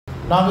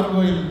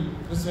Nagercoil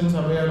Christian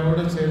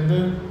சபையாரோடு சேர்ந்து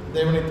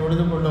தேவனை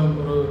தொழுது கொள்ளும்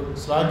ஒரு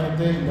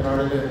ஸ்லாக்கியத்தை இந்த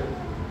நாளில்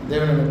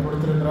தேவன் எனக்கு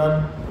கொடுத்திருக்கிறார்.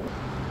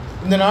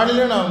 இந்த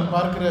நாளில் நாம்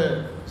பார்க்கிற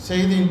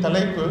செய்தியின்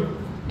தலைப்பு,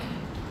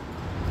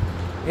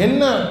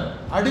 என்ன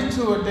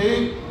அடிச்சுவட்டை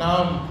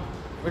நாம்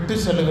விட்டு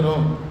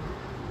செல்கிறோம்,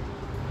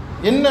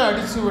 என்ன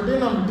அடிச்சுவட்டை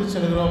நாம் விட்டு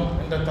செல்கிறோம்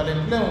என்ற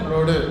தலைப்பில்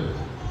உங்களோடு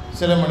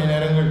சில மணி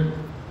நேரங்கள்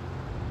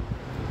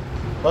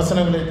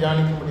வசனங்களை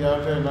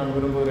தியானிக்கும்படியாக நான்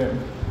விரும்புகிறேன்.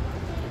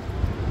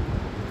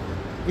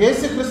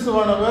 இயேசு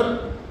கிறிஸ்துவானவர்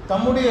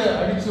தம்முடைய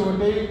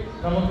அடிச்சுவட்டை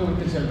நமக்கு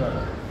விட்டு சென்றார்.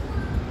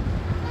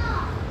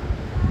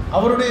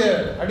 அவருடைய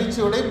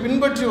அடிச்சுவடை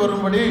பின்பற்றி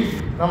வரும்படி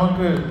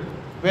நமக்கு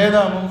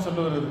வேதாகமம்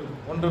சொல்லுகிறது.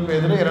 1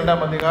 பேதுரு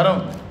 2ஆம் அதிகாரம்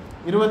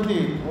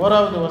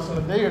 21வது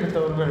வசனத்தை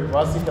எடுத்தவர்கள்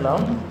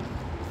வாசிக்கலாம்.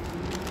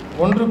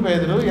 1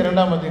 பேதுரு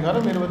 2ஆம்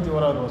அதிகாரம்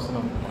 21வது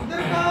வசனம்.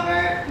 இதற்காக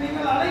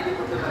நீங்கள்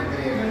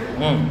அழைக்கப்பட்டிருக்கிறீர்கள்,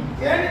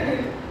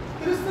 ஏனெனில்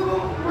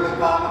கிறிஸ்துவும்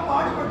உங்களுக்காக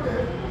பாடுபட்டு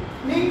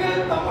நீங்கள்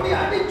தம்முடைய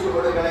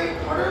அடிச்சுவடுகளை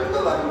தொடர்ந்து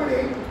வரும்படி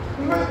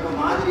உங்களுக்கு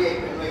மாதிரியை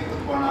பின்வைத்து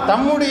போனார்.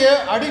 தம்முடைய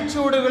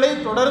அடிச்சுவடுகளை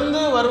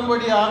தொடர்ந்து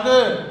வரும்படியாக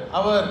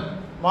அவர்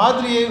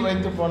மாதிரியை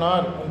வைத்து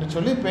போனார் என்று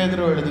சொல்லி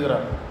பேதுரு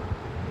எழுதுகிறார்.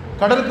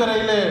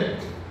 கடற்கரையில்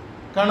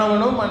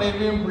கணவனும்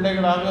மனைவியும்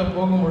பிள்ளைகளாக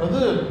போகும்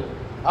பொழுது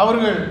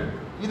அவர்கள்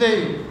இதை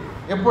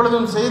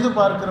எப்பொழுதும் செய்து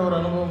பார்க்கிற ஒரு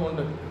அனுபவம்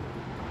உண்டு.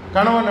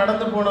 கணவன்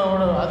நடந்து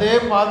போன அதே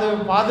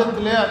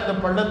பாதத்திலே அந்த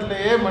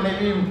பள்ளத்திலேயே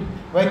மனைவியும்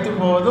வைத்து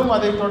போவதும்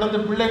அதை தொடர்ந்து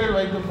பிள்ளைகள்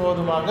வைத்து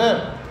போவதுமாக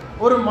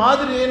ஒரு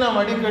மாதிரியை நாம்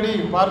அடிக்கடி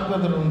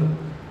பார்ப்பதில் உண்டு.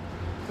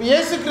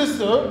 இயேசு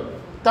கிறிஸ்து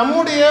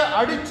தம்முடைய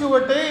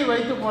அடிச்சுவட்டை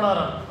வைத்து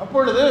போனாராம்.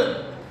 அப்பொழுது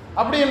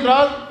அப்படி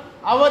என்றால்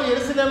அவர்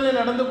எருசலேமிலே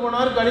நடந்து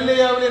போனார்,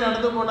 கலிலேயாவிலே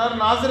நடந்து போனார்,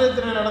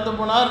 நாசரேத்திலே நடந்து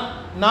போனார்,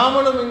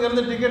 நாமளும்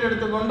இங்கிருந்து டிக்கெட்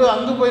எடுத்துக்கொண்டு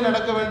அங்கு போய்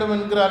நடக்க வேண்டும்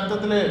என்கிற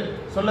அர்த்தத்திலே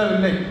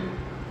சொல்லவில்லை.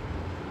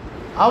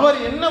 அவர்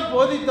என்ன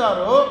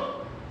போதித்தாரோ,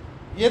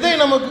 எதை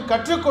நமக்கு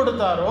கற்றுக்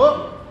கொடுத்தாரோ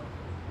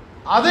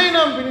அதை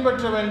நாம்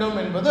பின்பற்ற வேண்டும்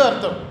என்பது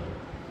அர்த்தம்.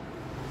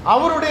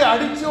 அவருடைய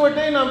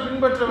அடிச்சுவட்டை நாம்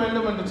பின்பற்ற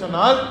வேண்டும் என்று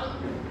சொன்னால்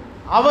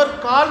அவர்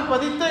கால்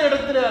பதித்த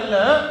இடத்திலே அல்ல,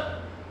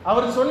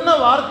 அவர் சொன்ன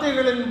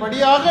வார்த்தைகளின்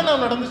படியாக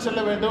நாம் நடந்து செல்ல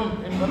வேண்டும்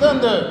என்பது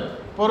அந்த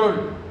பொருள்.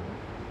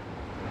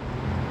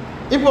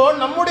 இப்போ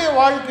நம்முடைய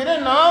வாழ்க்கையில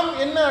நாம்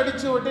என்ன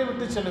அடிச்சுவட்டை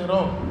விட்டு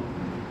செல்கிறோம்,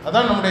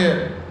 அதான் நம்முடைய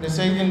இந்த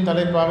செய்தியின்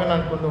தலைப்பாக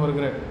நான் கொண்டு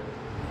வருகிறேன்.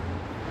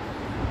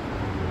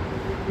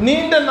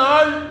 நீண்ட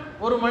நாள்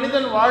ஒரு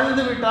மனிதன்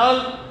வாழ்ந்து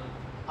விட்டால்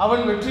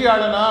அவன்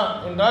வெற்றியாளனா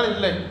என்றால்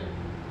இல்லை.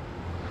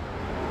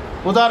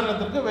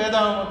 உதாரணத்திற்கு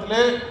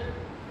வேதாகமத்திலே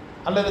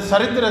அல்லது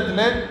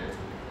சரித்திரத்திலே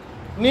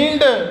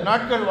நீண்ட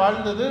நாட்கள்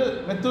வாழ்ந்தது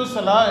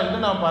மெத்தூசலா என்று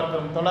நாம்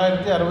பார்க்கிறோம்.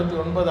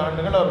 969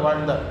 ஆண்டுகள் அவர்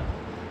வாழ்ந்தார்.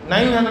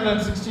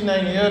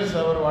 969 இயர்ஸ்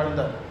அவர்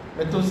வாழ்ந்தார்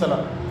மெத்தூசலா.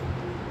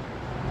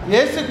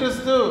 இயேசு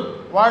கிறிஸ்து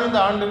வாழ்ந்த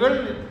ஆண்டுகள்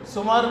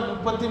சுமார்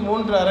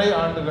 33.5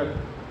 ஆண்டுகள்.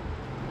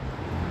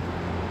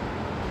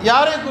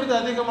 யாரை குறித்து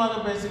அதிகமாக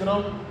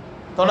பேசுகிறோம்?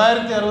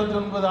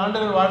 969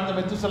 ஆண்டுகள் வாழ்ந்த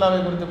மெத்துசலாவை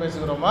குறித்து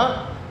பேசுகிறோமா,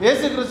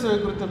 இயேசு கிறிஸ்துவை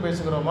குறித்து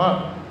பேசுகிறோமா?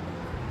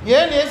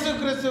 ஏன் இயேசு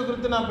கிறிஸ்துவை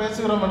குறித்து நாம்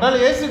பேசுகிறோம் என்றால்,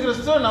 இயேசு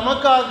கிறிஸ்து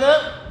நமக்காக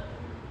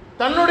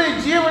தன்னுடைய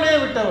ஜீவனை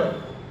விட்டவர்,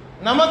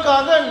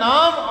 நமக்காக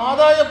நாம்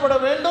ஆதாயப்பட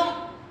வேண்டும்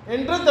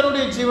என்று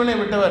தன்னுடைய ஜீவனை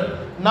விட்டவர்.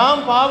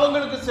 நாம்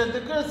பாவங்களுக்கு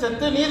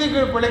செத்து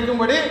நீதிக்கு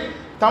பிழைக்கும்படி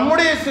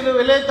தம்முடைய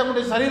சிலுவையிலே,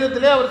 தம்முடைய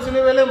சரீரத்திலே அவர்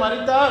சிலுவையிலே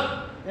மரித்தார்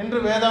என்று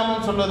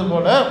வேதாகமம் சொல்வது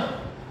போல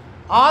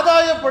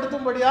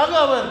ஆதாயப்படுத்தும்படியாக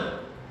அவர்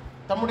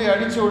தம்முடைய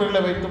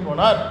அடிச்சுவடுகளை வைத்து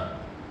போனார்.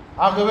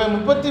 ஆகவே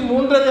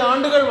 33.5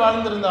 ஆண்டுகள்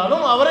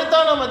வாழ்ந்திருந்தாலும்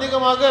அவரைத்தான் நாம்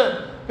அதிகமாக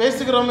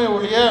பேசுகிறோமே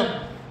ஒழிய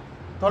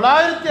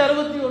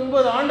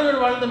 969 ஆண்டுகள்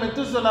வாழ்ந்த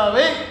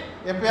மெத்துசலாவை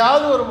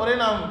எப்பயாவது ஒரு முறை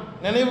நாம்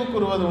நினைவு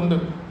கூறுவது உண்டு.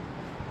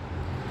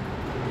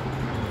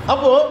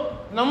 அப்போ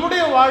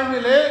நம்முடைய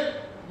வாழ்விலே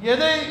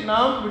எதை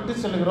நாம் விட்டு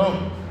செல்கிறோம்,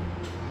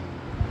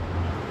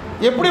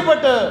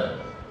 எப்படிப்பட்ட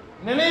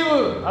நினைவு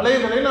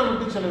அலைகளை நாம்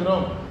விட்டு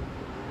செல்கிறோம்?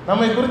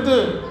 நம்மை குறித்து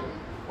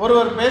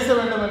ஒருவர் பேச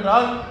வேண்டும்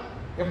என்றால்,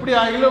 எப்படி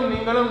ஆகிலும்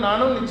நீங்களும்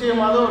நானும்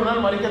நிச்சயமாக ஒரு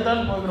நாள்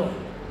மரிக்கத்தான் போகிறோம்.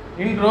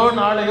 இன்றோ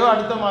நாளையோ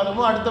அடுத்த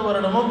மாதமோ அடுத்த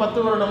வருடமோ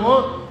 10 வருடமோ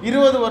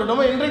 20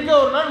 வருடமோ இன்றைக்கோ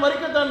ஒரு நாள்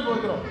மரிக்கத்தான்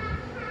போகிறோம்.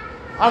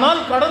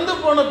 ஆனால் கடந்து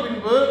போன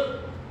பின்பு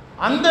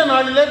அந்த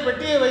நாளிலே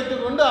பெட்டியை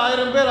வைத்துக்கொண்டு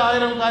 1000 பேர்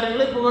 1000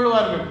 காரியங்களை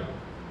புகழ்வார்கள்.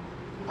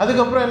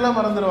 அதுக்கப்புறம் எல்லாம்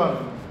மறந்துடுவாங்க.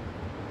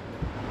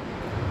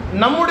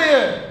 நம்முடைய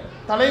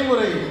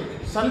தலைமுறை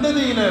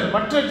சந்ததியினர்,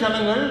 மற்ற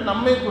ஜனங்கள்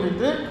நம்மை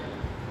குறித்து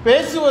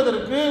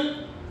பேசுவதற்கு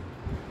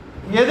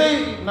எதை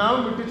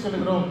நாம் விட்டு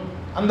செல்கிறோம்?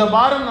 அந்த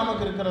பாரம்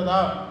நமக்கு இருக்கிறதா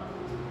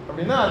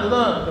அப்படின்னா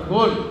அதுதான் அந்த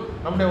கோல்.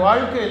 நம்முடைய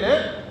வாழ்க்கையில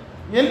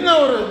என்ன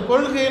ஒரு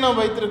கொள்கையை நாம்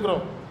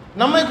வைத்திருக்கிறோம்?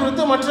 நம்மை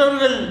குறித்து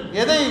மற்றவர்கள்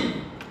எதை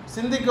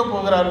சிந்திக்க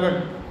போகிறார்கள்?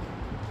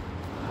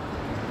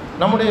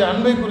 நம்முடைய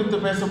அன்பை குறித்து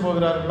பேச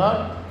போகிறார்களா?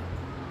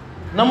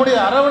 நம்முடைய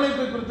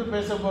அரவணைப்பை குறித்து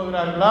பேச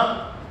போகிறார்களா?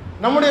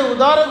 நம்முடைய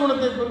உதார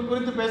குணத்தை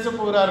குறித்து பேச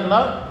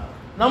போகிறார்களா?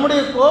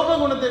 நம்முடைய கோப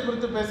குணத்தை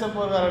குறித்து பேச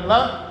போகிறார்களா?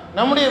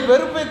 நம்முடைய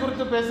வெறுப்பை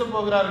குறித்து பேச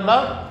போகிறார்களா?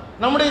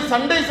 நம்முடைய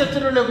சண்டை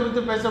சச்சரவுகளை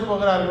குறித்து பேச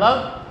போகிறார்களா?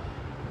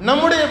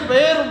 நம்முடைய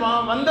பெயர்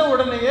வந்த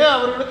உடனேயே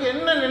அவர்களுக்கு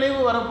என்ன நினைவு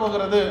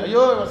வரப்போகிறது?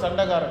 ஐயோ இவன்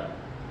சண்டைக்காரன்,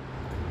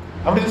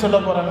 அப்படின்னு சொல்ல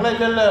போகிறாங்களா?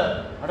 இல்லை இல்லை,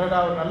 அடடா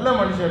அவர் நல்ல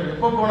மனுஷர்,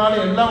 எப்போ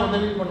போனாலும் எல்லாம்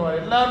உதவி பண்ணுவார்,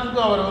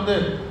 எல்லாத்துக்கும் அவர்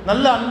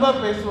நல்ல அன்பாக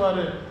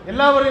பேசுவார்,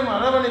 எல்லாவரையும்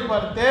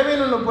அரவணைப்பார்,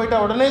 தேவைன்னு ஒன்று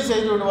போயிட்டு உடனே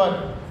செய்து விடுவார்.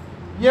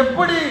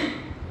 எப்படி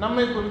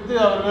நம்மை குறித்து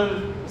அவர்கள்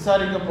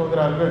விசாரிக்க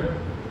போகிறார்கள்?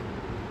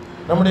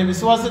 நம்முடைய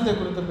விசுவாசத்தை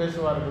குறித்து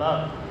பேசுவார்களா?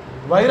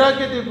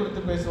 வைராக்கியத்தை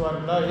குறித்து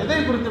பேசுவார்களா? எதை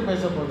குறித்து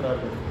பேச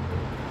போகிறார்கள்?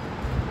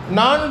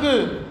 4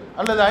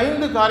 அல்லது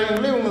 5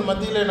 காரியங்களை உங்கள்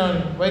மத்தியிலே நான்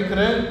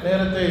வைக்கிறேன்.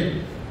 நேரத்தை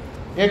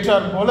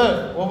ஏற்றாற் போல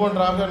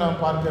ஒவ்வொன்றாக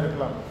நாம் பார்க்க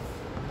இருக்கலாம்.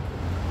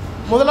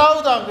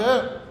 முதலாவதாக,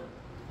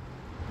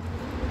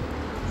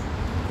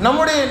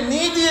 நம்முடைய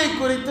நீதியை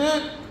குறித்து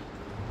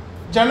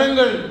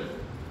ஜனங்கள்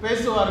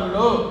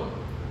பேசுவார்களோ,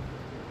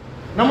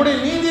 நம்முடைய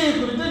நீதியை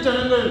குறித்து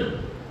ஜனங்கள்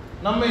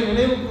நம்மை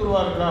நினைவு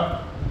கூறுவார்களா?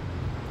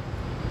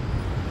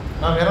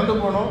 நாம் இறந்து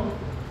போனோம்,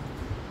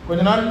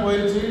 கொஞ்ச நாள்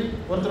போயிடுச்சு,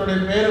 ஒருத்தருடைய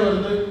பேர்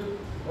வருது,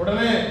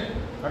 உடனே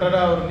அடடா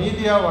அவர்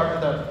நீதியாக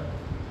வாழ்ந்தார்,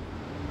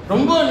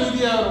 ரொம்ப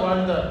நீதியாக அவர்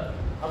வாழ்ந்தார்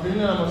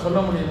அப்படின்னு நம்ம சொல்ல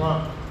முடியுமா?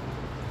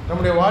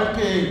 நம்முடைய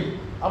வாழ்க்கையை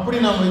அப்படி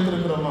நாம்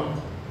வைத்திருக்கிறோமா?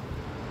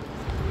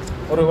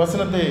 ஒரு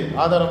வசனத்தை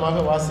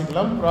ஆதாரமாக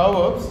வாசிக்கலாம்.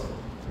 ப்ராவர்ப்ஸ்,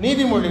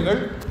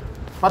 நீதிமொழிகள்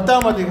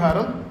 10ஆம்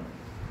அதிகாரம்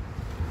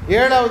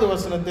 7வது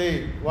வசனத்தை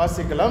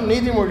வாசிக்கலாம்.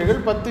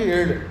 நீதிமொழிகள்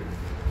 10:7.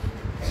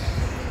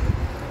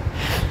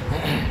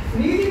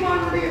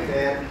 நீதிமானுடைய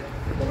பெயர்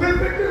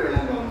புகழ்பெற்று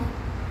விளங்கும்,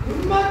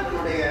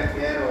 துன்மார்க்கனுடைய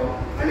பெயரோ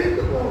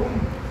அழிந்து போகும்.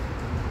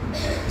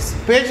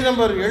 Page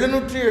number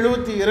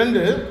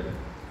 772.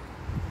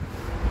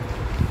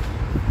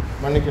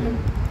 மன்னிக்கணும்,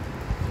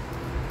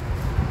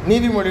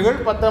 நீதிமொழிகள்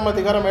 10ஆம்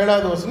அதிகாரம்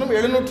 7வது வசனம்,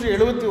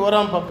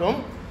 771ஆம் பக்கம்.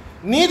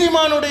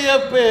 நீதிமானுடைய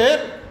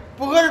பேர்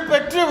புகழ்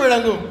பெற்று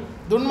விளங்கும்,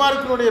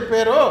 துன்மார்க்கனுடைய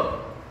பேரோ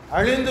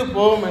அழிந்து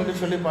போகும் என்று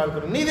சொல்லி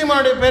பார்க்கிறோம்.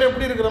 நீதிமானுடைய பேர்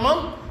எப்படி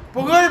இருக்கிறோமாம்?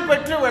 புகழ்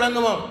பெற்று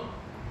விளங்குமாம்.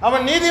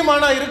 அவன்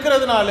நீதிமானா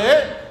இருக்கிறதுனாலே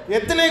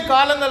எத்தனை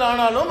காலங்கள்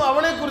ஆனாலும்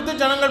அவனை குறித்து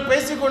ஜனங்கள்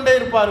பேசிக்கொண்டே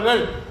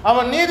இருப்பார்கள்.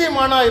 அவன்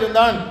நீதிமானா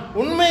இருந்தான்,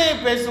 உண்மையை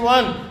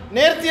பேசுவான்,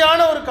 நேர்த்தியான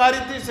ஒரு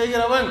காரியத்தை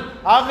செய்கிறவன்,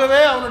 ஆகவே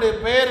அவனுடைய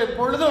பெயர்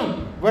எப்பொழுதும்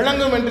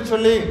விளங்கும் என்று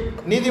சொல்லி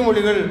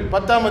நீதிமொழிகள்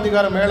 10ஆம்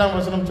அதிகாரம் 7ஆம்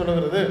வசனம்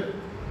சொல்லுகிறது.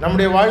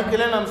 நம்முடைய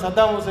வாழ்க்கையில நாம்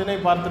சத்தாம் ஹுசைனை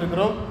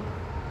பார்த்திருக்கிறோம்,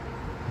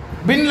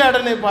 பின்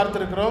லாடனை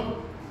பார்த்திருக்கிறோம்,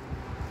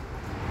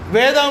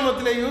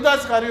 வேதாமத்திலே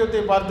யூதாஸ்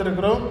காரியத்தை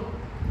பார்த்திருக்கிறோம்,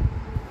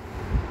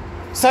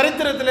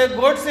 சரித்திரத்திலே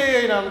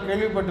கோட்சேயை நாம்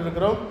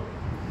கேள்விப்பட்டிருக்கிறோம்.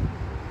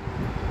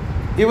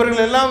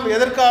 இவர்கள் எல்லாம்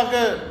எதற்காக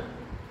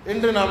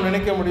என்று நாம்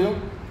நினைக்க முடியும்?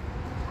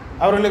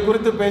 அவர்களை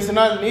குறித்து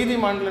பேசினால்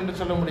நீதிமான்கள் என்று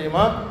சொல்ல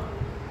முடியுமா?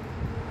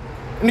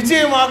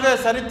 நிச்சயமாக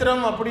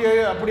சரித்திரம்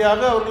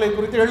அப்படியாக அவர்களை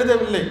குறித்து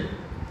எழுதவில்லை.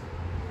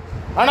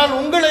 ஆனால்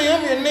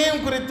உங்களையும்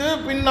என்னையும் குறித்து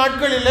பின்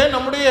நாட்களிலே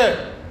நம்முடைய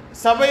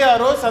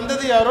சபையாரோ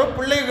சந்ததியாரோ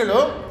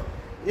பிள்ளைகளோ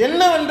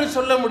என்னவென்று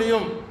சொல்ல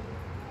முடியும்?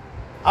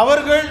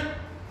 அவர்கள்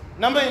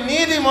நம்மை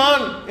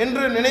நீதிமான்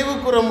என்று நினைவு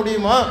கூற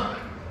முடியுமா?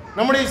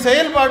 நம்முடைய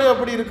செயல்பாடு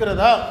அப்படி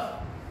இருக்கிறதா?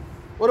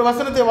 ஒரு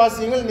வசனத்தை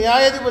வாசியுங்கள்.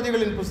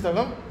 நியாயாதிபதிகளின்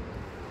புஸ்தகம்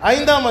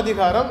 5ஆம்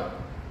அதிகாரம்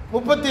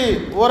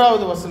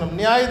 31வது வசனம்.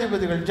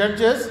 நியாயாதிபதிகள்,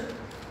 ஜட்ஜஸ்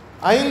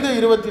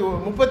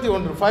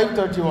 5:31,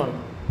 5:31.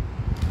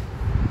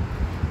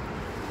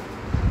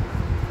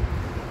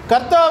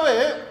 கர்த்தாவே,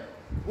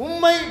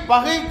 உம்மை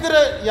பகைக்கிற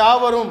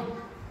யாவரும்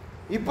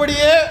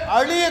இப்படியே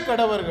அழிய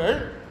கடவர்கள்,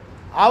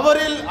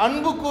 அவரில்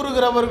அன்பு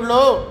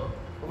கூறுகிறவர்களோ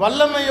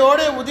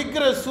வல்லமையோடு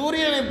உதிக்கிற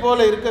சூரியனை போல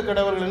இருக்க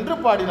கடவர்கள் என்று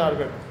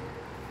பாடினார்கள்.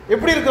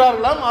 எப்படி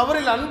இருக்கிறார்களாம்?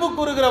 அவரில் அன்பு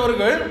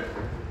கூறுகிறவர்கள்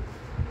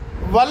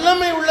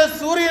வல்லமை உள்ள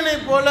சூரியனை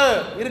போல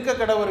இருக்க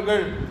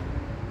கடவர்கள்.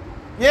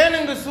 ஏன்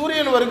இங்கு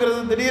சூரியன்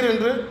வருகிறது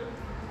திடீரென்று?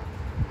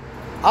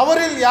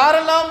 அவரில்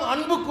யாரெல்லாம்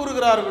அன்பு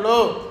கூறுகிறார்களோ,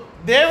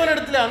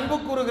 தேவனிடத்தில் அன்பு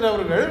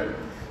கூறுகிறவர்கள்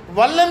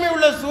வல்லமை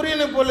உள்ள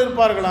சூரியனை போல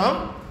இருப்பார்களாம்.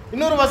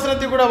 இன்னொரு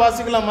வசனத்தை கூட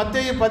வாசிக்கலாம்.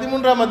 மத்தேயு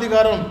 13ஆம்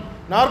அதிகாரம்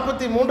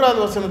 43வது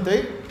வசனத்தை.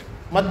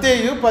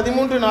 மத்தேயு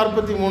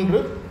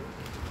 13:43.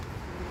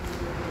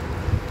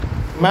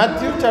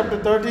 Matthew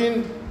chapter 13.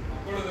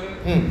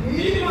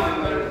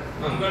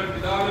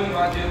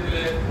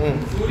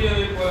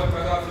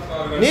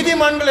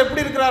 நீதிமான்கள்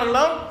எப்படி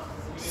இருக்கிறார்களாம்?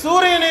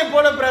 சூரியனை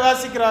போல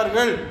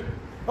பிரகாசிக்கிறார்கள்.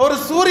 ஒரு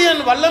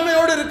சூரியன்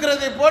வல்லமையோடு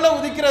இருக்கிறதை போல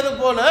உதிக்கிறது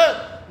போல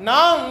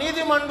நாம்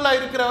நீதிமான்களாய்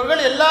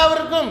இருக்கிறவர்கள்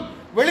எல்லாருக்கும்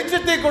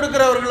வெளிச்சத்தை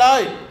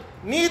கொடுக்கிறவர்களாய்,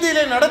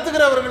 நீதியிலே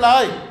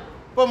நடத்துகிறவர்களாய்.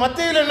 இப்போ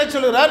மத்தேயுல என்ன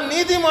சொல்கிறார்?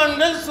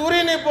 நீதிமான்கள்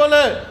சூரியனை போல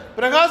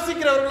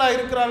பிரகாசிக்கிறவர்களாய்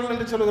இருக்கிறார்கள்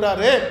என்று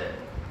சொல்கிறாரு.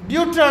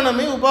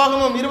 டியூட்ரானமி,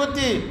 உபாகமம்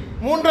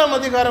 23ஆம்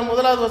அதிகாரம்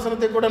 1வது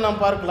வசனத்தை கூட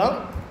நாம் பார்க்கலாம்.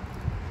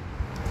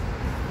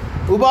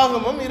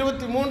 உபாகமம்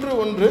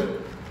 23:1,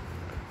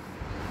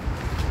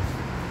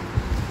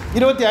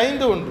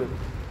 25:1.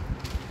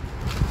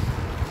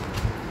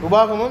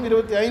 உபாகமம்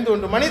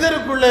 25:1.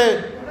 மனிதருக்குள்ளே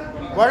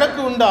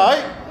வழக்கு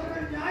உண்டாய்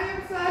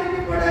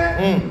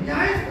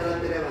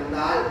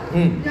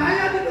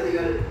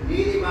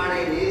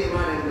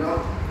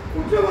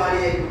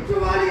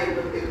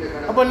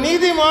அப்ப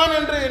நீதிமான்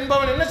என்று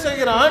என்பவன் என்ன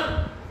செய்கிறான்?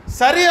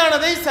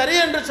 சரியானதை சரி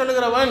என்று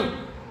சொல்லுகிறவன்,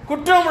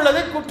 குற்றம்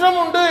உள்ளதை குற்றம்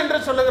உண்டு என்று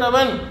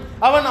சொல்லுகிறவன்.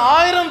 அவன்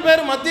 1000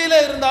 பேர் மத்தியிலே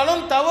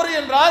இருந்தாலும் தவறு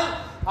என்றால்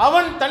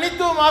அவன்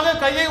தனித்துவமாக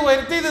கையை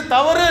உயர்த்தி இது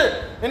தவறு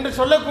என்று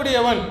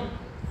சொல்லக்கூடியவன்.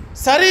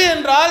 சரி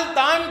என்றால்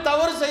தான்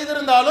தவறு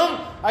செய்திருந்தாலும்,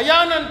 ஐயா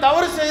நான்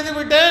தவறு செய்து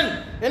விட்டேன்,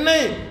 என்னை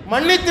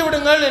மன்னித்து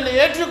விடுங்கள், என்னை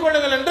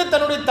ஏற்றுக்கொள்ளுங்கள் என்று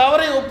தன்னுடைய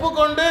தவறை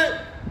ஒப்புக்கொண்டு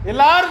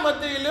எல்லார்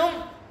மத்தியிலும்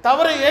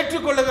தவறை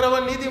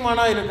ஏற்றுக்கொள்ளுகிறவன்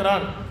நீதிமானா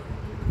இருக்கிறான்.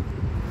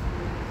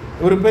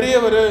 ஒரு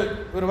பெரியவர்,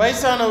 ஒரு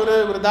வயசானவர்,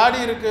 ஒரு தாடி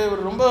இருக்கு,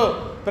 ஒரு ரொம்ப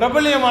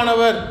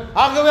பிரபல்யமானவர்,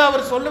 ஆகவே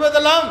அவர்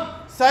சொல்லுவதெல்லாம்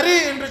சரி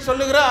என்று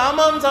சொல்லுகிற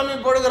ஆமாம் சாமி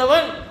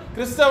போடுகிறவன்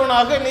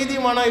கிறிஸ்தவனாக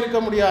நீதிமானா இருக்க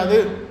முடியாது.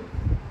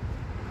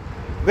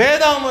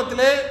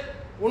 வேதாகமத்திலே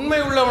உண்மை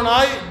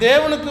உள்ளவனாய்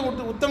தேவனுக்கு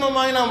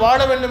உத்தமமாய் நாம் வாழ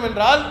வேண்டும்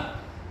என்றால்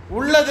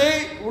உள்ளதை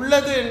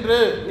உள்ளது என்று,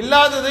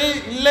 இல்லாததை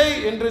இல்லை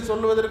என்று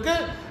சொல்வதற்கு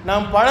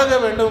நாம் பழக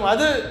வேண்டும்.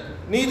 அது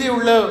நீதி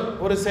உள்ள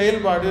ஒரு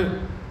செயல்பாடு.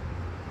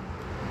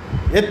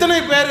 எத்தனை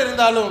பேர்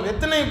இருந்தாலும்,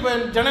 எத்தனை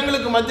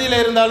ஜனங்களுக்கு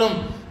மத்தியில் இருந்தாலும்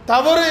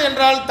தவறு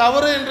என்றால்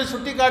தவறு என்று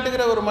சுட்டி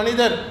காட்டுகிற ஒரு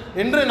மனிதர்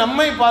என்று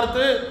நம்மை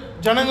பார்த்து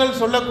ஜனங்கள்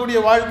சொல்லக்கூடிய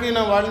வாழ்க்கையை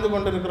நாம் வாழ்ந்து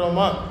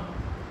கொண்டிருக்கிறோமா?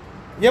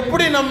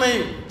 எப்படி நம்மை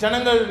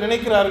ஜனங்கள்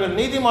நினைக்கிறார்கள்?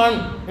 நீதிமான்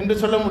என்று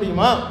சொல்ல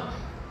முடியுமா?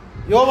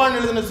 யோவான்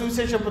எழுதின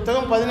சுவிசேஷ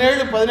புத்தகம்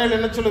 17:17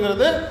 என்ன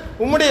சொல்லுகிறது?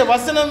 உம்முடைய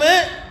வசனமே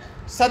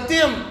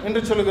சத்தியம்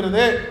என்று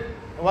சொல்லுகிறது.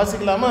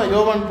 வாசிக்கலாமா?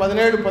 யோவான்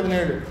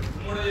 17:17.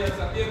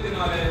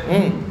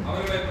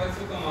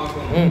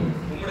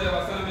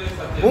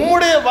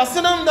 உம்முடைய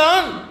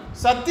வசனம்தான்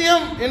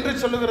சத்தியம் என்று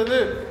சொல்லுகிறது.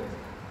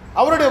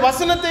 அவருடைய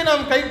வசனத்தை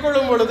நாம்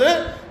கைக்கொள்ளும் பொழுது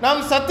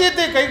நாம்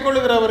சத்தியத்தை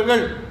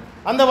கைக்கொள்ளுகிறவர்கள்.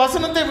 அந்த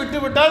வசனத்தை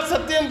விட்டுவிட்டால்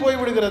சத்தியம்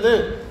போய்விடுகிறது.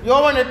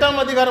 யோவான்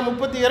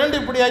 8:32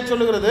 இப்படியாய்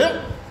சொல்லுகிறது.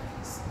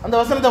 அந்த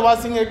வசனத்தை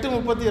வாசிங்க.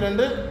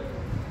 8:32.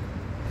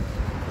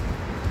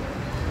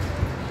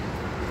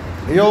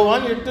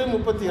 யோவான்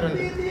 8:32.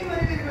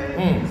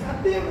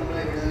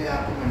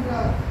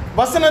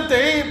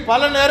 வசனத்தை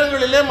பல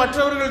நேரங்களிலே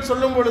மற்றவர்கள்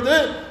சொல்லும் பொழுது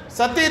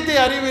சத்தியத்தை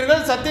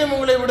அறிவீர்கள், சத்தியம்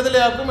உங்களை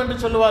விடுதலையாக்கும் என்று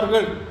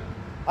சொல்லுவார்கள்.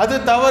 அது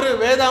தவறு.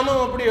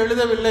 வேதாகமம் அப்படி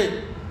எழுதவில்லை.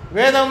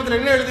 வேதாகமத்தில்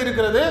என்ன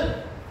எழுதியிருக்கிறது?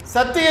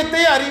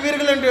 சத்தியத்தை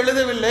அறிவீர்கள் என்று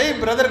எழுதவில்லை.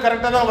 பிரதர்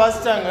கரெக்டாக தான்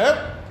வாசித்தாங்க.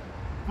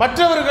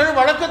 மற்றவர்கள்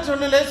வழக்க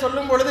சொல்லிலே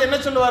சொல்லும் பொழுது என்ன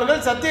சொல்லுவார்கள்?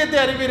 சத்தியத்தை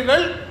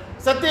அறிவீர்கள்,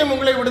 சத்தியம்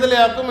உங்களை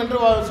விடுதலையாக்கும் என்று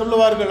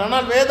சொல்லுவார்கள்.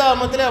 ஆனால்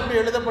வேதாகமத்திலே அப்படி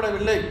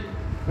எழுதப்படவில்லை.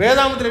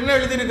 வேதாகமத்தில் என்ன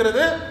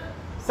எழுதியிருக்கிறது?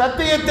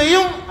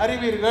 சத்தியத்தையும்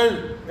அறிவீர்கள்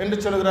என்று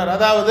சொல்கிறார்.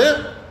 அதாவது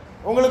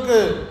உங்களுக்கு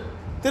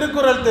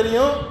திருக்குறள்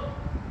தெரியும்,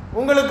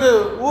 உங்களுக்கு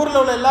ஊரில்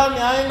உள்ள எல்லா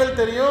நியாயங்கள்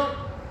தெரியும்,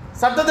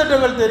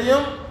 சட்டத்திட்டங்கள்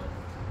தெரியும்,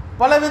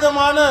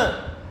 பலவிதமான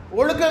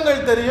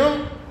ஒழுக்கங்கள் தெரியும்,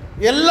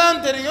 எல்லாம்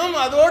தெரியும்,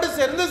 அதோடு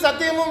சேர்ந்து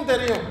சத்தியமும்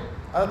தெரியும்.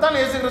 அதைத்தான்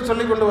இயேசு கிறிஸ்து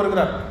சொல்லி கொண்டு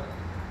வருகிறார்.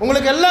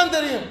 உங்களுக்கு எல்லாம்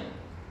தெரியும்.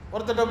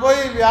 ஒருத்தட்ட போய்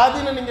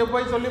வியாதின்னு நீங்கள்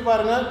போய் சொல்லி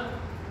பாருங்கள்,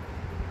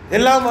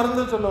 எல்லா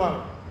மருந்தும் சொல்லுவாங்க.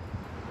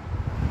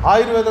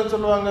 ஆயுர்வேதம்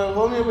சொல்லுவாங்க,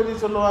 ஹோமியோபதி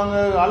சொல்லுவாங்க,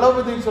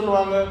 அலோபதி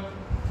சொல்லுவாங்க.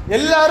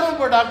 எல்லாரும்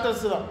இப்போ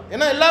டாக்டர்ஸ் தான்.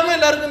 ஏன்னா எல்லாமே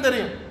எல்லாருக்கும்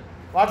தெரியும்.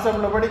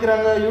 வாட்ஸ்அப்பில்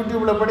படிக்கிறாங்க,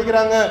 யூடியூப்பில்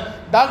படிக்கிறாங்க.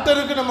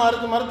 டாக்டருக்கு நம்ம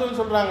மருத்துவம்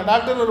சொல்கிறாங்க.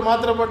 டாக்டர் ஒரு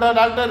மாத்திரை போட்டால்,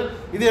 டாக்டர்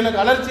இது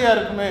எனக்கு அலர்ஜியாக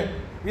இருக்குமே,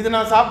 இது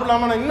நான்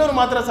சாப்பிடலாமா, நான் இன்னொரு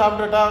மாத்திரை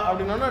சாப்பிட்டுட்டா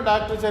அப்படின்னா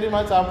டாக்டர்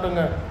சரிம்மா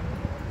சாப்பிடுங்க.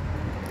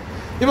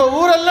 இப்போ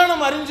ஊரெல்லாம்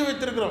நம்ம அறிஞ்சு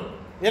வைத்திருக்கிறோம்.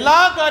 எல்லா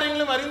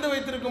காரியங்களும் அறிந்து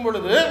வைத்திருக்கும்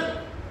பொழுது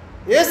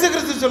இயேசு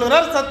கிறிஸ்து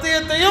சொல்கிறார்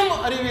சத்தியத்தையும்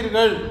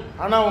அறிவீர்கள்.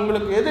 ஆனால்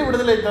உங்களுக்கு எது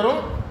விடுதலை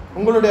தரும்?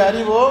 உங்களுடைய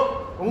அறிவோ,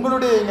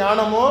 உங்களுடைய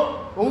ஞானமோ,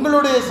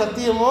 உங்களுடைய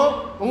சத்தியமோ,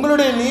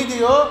 உங்களுடைய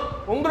நீதியோ,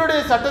 உங்களுடைய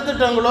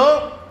சட்டத்திட்டங்களோ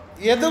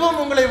எதுவும்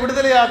உங்களை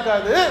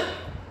விடுதலையாக்காது.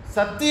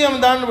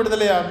 சத்தியம்தான்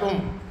விடுதலையாக்கும்.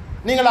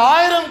 நீங்கள்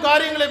 1000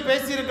 காரியங்களை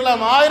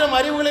பேசியிருக்கலாம், 1000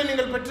 அறிவுகளை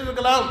நீங்கள்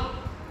பெற்றிருக்கலாம்,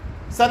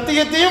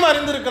 சத்தியத்தையும்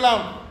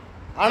அறிந்திருக்கலாம்.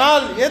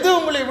 ஆனால் எது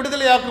உங்களை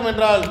விடுதலையாக்கும்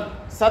என்றால்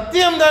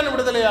சத்தியம்தான்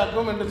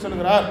விடுதலையாக்கும் என்று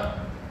சொல்கிறார்.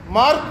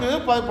 மார்க்கு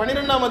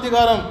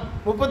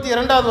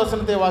 12:32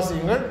 வசனத்தை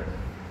வாசியுங்கள்.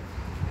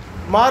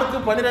 மார்க்கு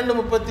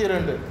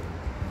 12:32.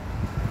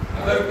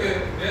 அதற்கு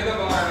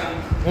வேதபாரகன்,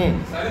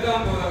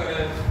 சரிதான்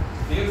போதகரே,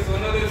 நீர்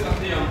சொன்னது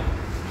சத்தியம்.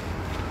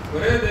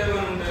 ஒரே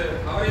தேவன் உண்டு,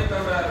 அவரை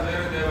தவிர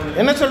வேறு தேவன் இல்லை.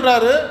 என்ன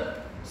சொல்றாரு?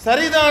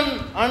 சரிதான்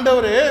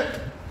ஆண்டவரே,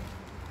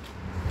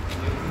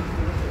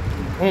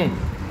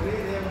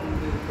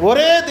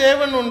 ஒரே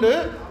தேவன் உண்டு,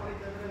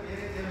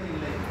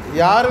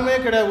 யாருமே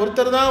கிடையாது,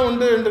 ஒருத்தர் தான்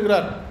உண்டு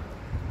என்கிறார்.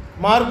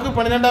 மார்க்கு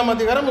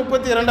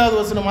 12:32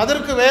 வசனம்.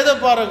 அதற்கு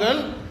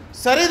வேதபாரகன்,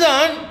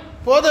 சரிதான்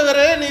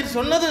போதகரே, நீர்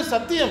சொன்னது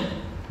சத்தியம்.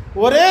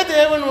 ஒரே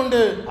தேவன்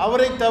உண்டு,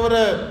 அவரை தவிர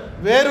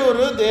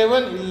வேறொரு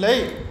தேவன் இல்லை.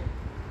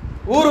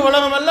 ஊர்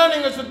உலகமெல்லாம்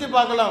நீங்கள் சுற்றி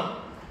பார்க்கலாம்.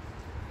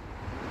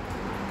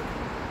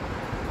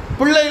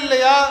 பிள்ளை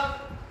இல்லையா,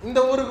 இந்த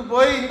ஊருக்கு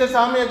போய் இந்த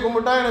சாமியை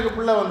கும்பிட்டா எனக்கு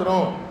பிள்ளை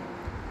வந்துடும்.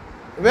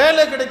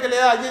 வேலை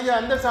கிடைக்கலையா, ஐயா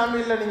அந்த சாமி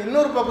இல்லை, நீங்கள்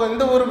இன்னொரு பக்கம்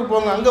இந்த ஊருக்கு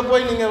போங்க, அங்கே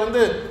போய்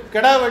நீங்கள்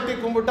கிடா வெட்டி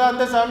கும்பிட்டா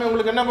அந்த சாமி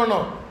உங்களுக்கு என்ன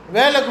பண்ணும்?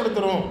 வேலை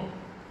கொடுத்துரும்.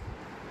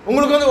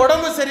 உங்களுக்கு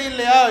உடம்பு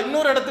சரியில்லையா,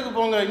 இன்னொரு இடத்துக்கு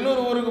போங்க,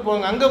 இன்னொரு ஊருக்கு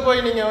போங்க, அங்கே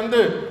போய்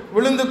நீங்கள்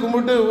விழுந்து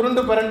கும்பிட்டு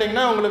உருண்டு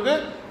பரண்டிங்கன்னா உங்களுக்கு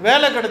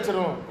வேலை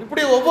கிடைச்சிரும்.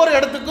 இப்படி ஒவ்வொரு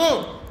இடத்துக்கும்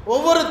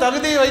ஒவ்வொரு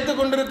தகுதியை வைத்து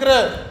கொண்டிருக்கிற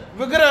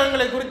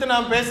விக்கிரகங்களை குறித்து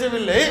நாம்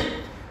பேசவில்லை.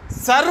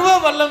 சர்வ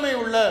வல்லமை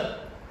உள்ள,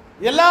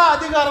 எல்லா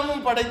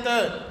அதிகாரமும் படைத்த,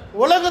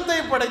 உலகத்தை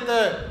படைத்த,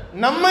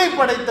 நம்மை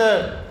படைத்த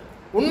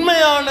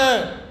உண்மையான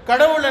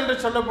கடவுள் என்று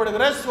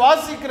சொல்லப்படுகிற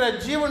சுவாசிக்கிற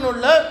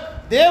ஜீவனுள்ள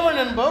தேவன்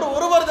என்பவர்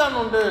ஒருவர் தான்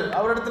உண்டு.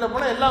 அவரிடத்துல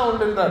போனால் எல்லாம்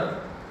உண்டுன்றார்.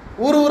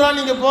 ஊர் ஊரா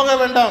நீங்கள் போக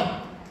வேண்டாம்.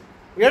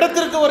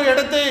 இடத்திற்கு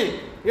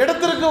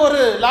ஒரு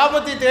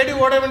லாபத்தை தேடி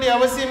ஓட வேண்டிய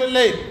அவசியம்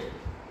இல்லை.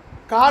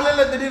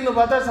 காலையில் திடீர்னு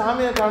பார்த்தா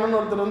சாமியை காணும்னு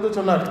ஒருத்தர் வந்து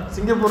சொன்னார்,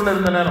 சிங்கப்பூரில்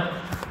இருந்த நேரம்.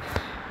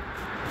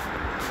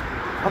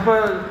 அப்போ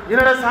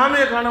என்னடா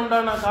சாமியை காணோம்டா,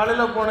 நான்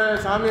காலையில்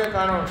போனேன் சாமியை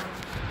காணோம்.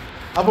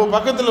 அப்போ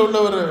பக்கத்தில் உள்ள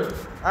ஒரு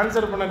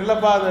ஆன்சர் பண்ணார்,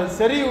 இல்லைப்பா அதை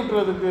சரி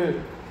விட்டுறதுக்கு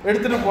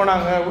எடுத்துகிட்டு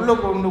போனாங்க, உள்ளே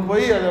கொண்டு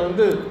போய் அதை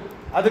வந்து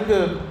அதுக்கு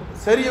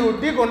சரி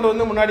ஊட்டி கொண்டு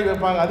வந்து முன்னாடி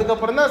வைப்பாங்க,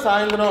 அதுக்கப்புறம் தான்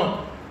சாயந்தரம்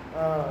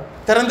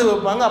திறந்து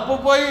வைப்பாங்க, அப்போ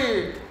போய்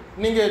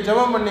நீங்கள்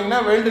ஜெபம் பண்ணிங்கன்னா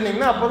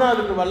வேண்டுனீங்கன்னா அப்போ தான்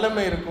அதுக்கு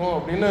வல்லமை இருக்கும்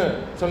அப்படின்னு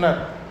சொன்னார்.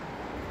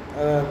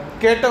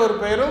 கேட்ட ஒரு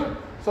பெயரும்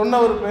சொன்ன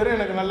ஒரு பெயரும்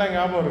எனக்கு நல்லா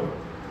ஞாபகம் இருக்கும்.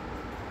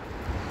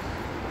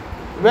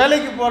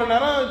 வேலைக்கு போகிற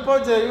நேரம்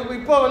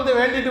இப்போ வந்து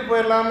வேண்டிட்டு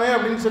போயிடலாமே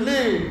அப்படின்னு சொல்லி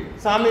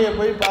சாமியை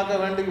போய்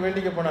பார்க்க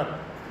வேண்டிக்க போனார்.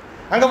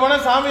 அங்கே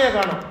போனால் சாமியை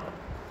காணும்.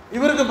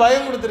 இவருக்கு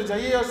பயம் கொடுத்துருச்சு,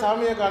 ஐயோ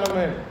சாமியை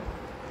காணுமே.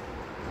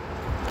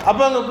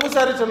 அப்போ அங்கே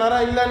பூசாரி சொன்னாரா,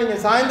 இல்லை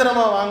நீங்கள்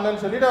சாயந்தரமாக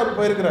வாங்கன்னு சொல்லிட்டு அவர்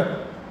போயிருக்கிறார்.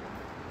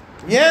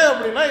 ஏன்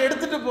அப்படின்னா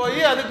எடுத்துகிட்டு போய்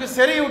அதுக்கு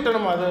சரி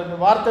விட்டணுமா.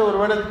 அது வார்த்தை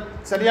ஒருவேளை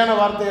சரியான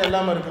வார்த்தை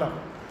இல்லாமல் இருக்கலாம்.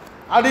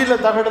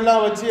 அடியில்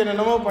தகடெல்லாம் வச்சு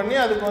என்னென்னமோ பண்ணி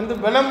அதுக்கு வந்து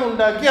பலம்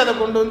உண்டாக்கி அதை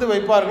கொண்டு வந்து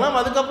வைப்பார்களாம்.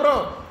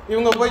 அதுக்கப்புறம்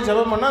இவங்க போய்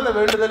ஜெபம் பண்ணால் அந்த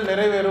வேண்டுதல்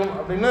நிறைவேறும்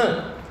அப்படின்னு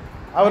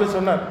அவர்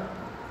சொன்னார்.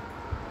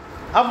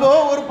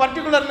 அப்போது ஒரு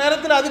பர்டிகுலர்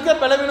நேரத்தில் அதுக்கே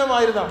பலவீனம்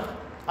ஆயிருதான்.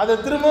 அதை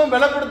திரும்பவும்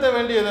பலப்படுத்த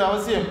வேண்டியது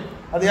அவசியம்.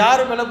 அது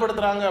யார்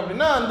பலப்படுத்துகிறாங்க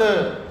அப்படின்னா அந்த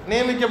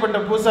நியமிக்கப்பட்ட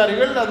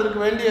பூசாரிகள் அதற்கு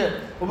வேண்டிய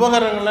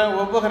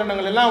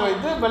உபகரணங்கள் எல்லாம்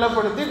வைத்து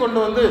பலப்படுத்தி கொண்டு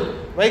வந்து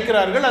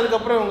வைக்கிறார்கள்.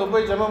 அதுக்கப்புறம் இவங்க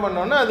போய் ஜெபம்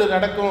பண்ணோன்னா அது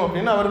நடக்கும்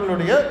அப்படின்னு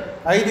அவர்களுடைய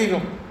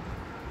ஐதீகம்.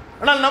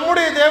 ஆனால்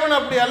நம்முடைய தேவன்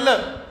அப்படி அல்ல.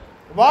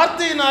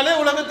 வார்த்தையினாலே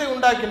உலகத்தை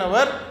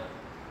உண்டாக்கினவர்,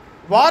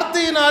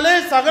 வார்த்தையினாலே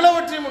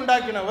சகலவற்றையும்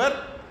உண்டாக்கினவர்.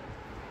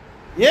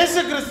 இயேசு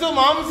கிறிஸ்து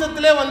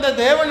மாம்சத்திலே வந்த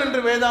தேவன் என்று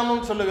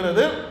வேதாமம்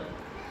சொல்லுகிறது.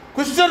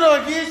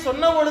 குஷ்டரோகி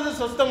சொன்ன பொழுது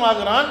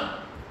சொஸ்தமாகிறான்,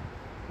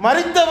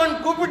 மரித்தவன்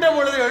கூப்பிட்ட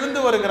பொழுது எழுந்து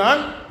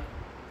வருகிறான்.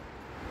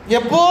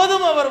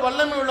 எப்போதும் அவர்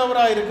வல்லமை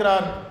உள்ளவராக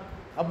இருக்கிறார்.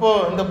 அப்போ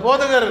இந்த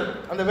போதகர்,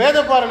 அந்த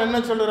வேதபாரன்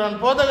என்ன சொல்லுகிறான்,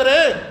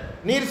 போதகரே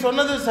நீர்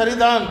சொன்னது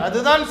சரிதான்,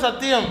 அதுதான்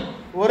சத்தியம்,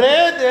 ஒரே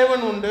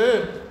தேவன் உண்டு,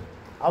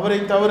 அவரை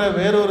தவிர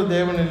வேறொரு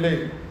தேவன் இல்லை.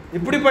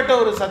 இப்படிப்பட்ட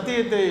ஒரு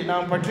சத்தியத்தை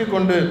நாம் பற்றி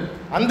கொண்டு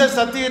அந்த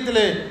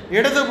சத்தியத்திலே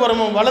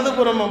இடதுபுறமும்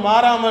வலதுபுறமும்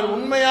மாறாமல்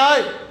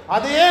உண்மையாய்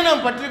அதையே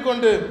நாம் பற்றி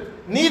கொண்டு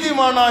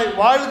நீதிமானாய்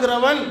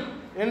வாழ்கிறவன்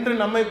என்று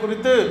நம்மை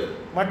குறித்து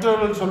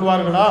மற்றவர்கள்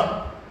சொல்வார்களா?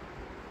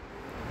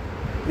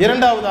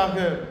 இரண்டாவதாக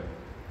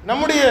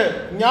நம்முடைய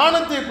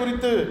ஞானத்தை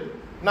குறித்து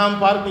நாம்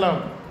பார்க்கலாம்.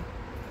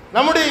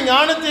 நம்முடைய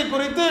ஞானத்தை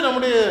குறித்து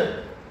நம்முடைய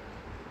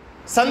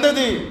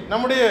சந்ததி,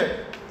 நம்முடைய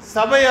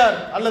சபையார்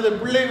அல்லது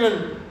பிள்ளைகள்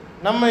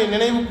நம்மை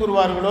நினைவு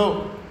கூறுவார்களோ?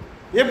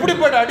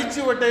 எப்படிப்பட்ட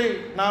அடிச்சுவட்டை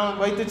நாம்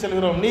வைத்து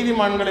செல்கிறோம்?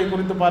 நீதிமான்களை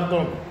குறித்து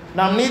பார்த்தோம்.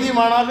 நாம்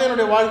நீதிமானாக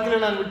என்னுடைய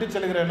வாழ்க்கையில் நான் விட்டு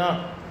செல்கிறேனா?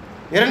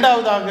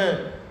 இரண்டாவதாக,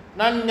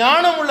 நான்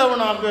ஞானம்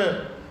உள்ளவனாக,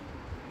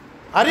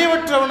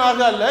 அறிவற்றவனாக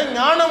அல்ல,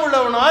 ஞானம்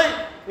உள்ளவனாய்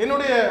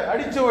என்னுடைய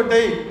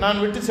அடிச்சுவட்டை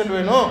நான் விட்டு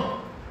செல்வேனோ?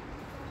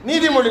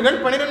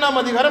 நீதிமொழிகள்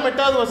 12ஆம் அதிகாரம்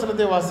 8வது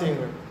வசனத்தை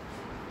வாசியுங்கள்.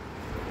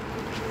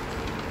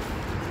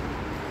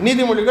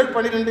 நீதிமொழிகள்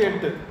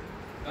 12:8.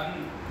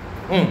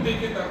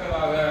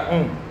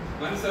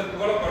 மனுஷன்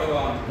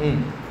புகழப்படுவான்,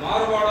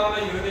 மாறுபாடான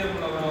இருதயம்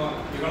உள்ளவனோ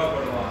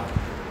இகழப்படுவான்.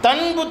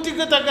 தன்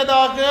புத்திக்கு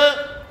தக்கதாக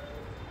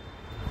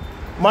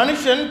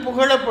மனுஷன்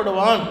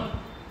புகழப்படுவான்.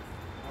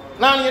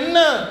 நான் என்ன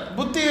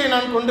புத்தியை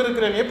நான்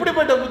கொண்டிருக்கிறேன்?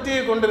 எப்படிப்பட்ட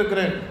புத்தியை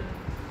கொண்டிருக்கிறேன்?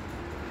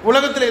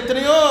 உலகத்தில்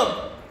எத்தனையோ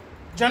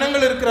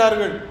ஜனங்கள்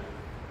இருக்கிறார்கள்,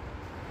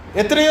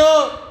 எத்தனையோ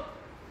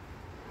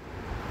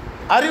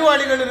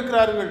அறிவாளிகள்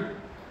இருக்கிறார்கள்.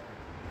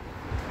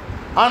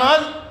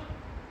 ஆனால்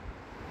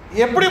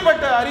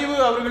எப்படிப்பட்ட அறிவு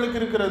அவர்களுக்கு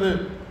இருக்கிறது?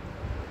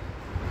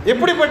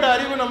 எப்படிப்பட்ட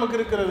அறிவு நமக்கு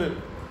இருக்கிறது?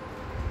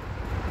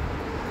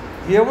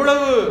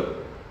 எவ்வளவு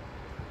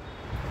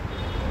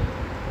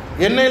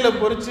எண்ணெயில்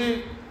பொரிச்சு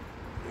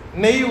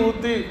நெய்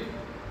ஊற்றி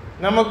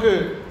நமக்கு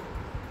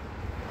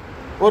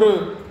ஒரு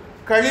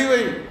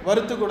கழிவை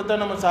வறுத்து கொடுத்தா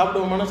நம்ம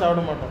சாப்பிடுவோமான?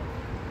 சாப்பிட மாட்டோம்.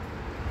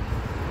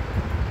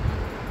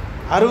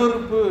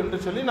 அருவருப்பு என்று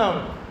சொல்லி நாம்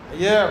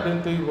ஐயா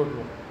அப்படின்னு தூக்கி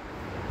போட்டுருவோம்.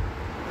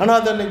 ஆனால்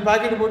அதை அன்னைக்கு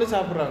பாக்கெட் போட்டு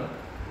சாப்பிட்றாங்க.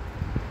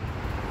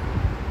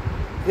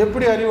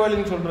 எப்படி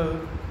அறிவாளின்னு சொல்றது?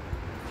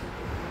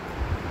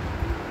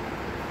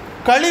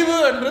 கழிவு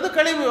என்றது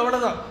கழிவு,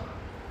 அவ்வளவுதான்.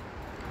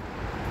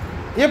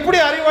 எப்படி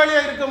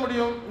அறிவாளியாக இருக்க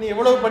முடியும்? நீ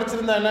எவ்வளவு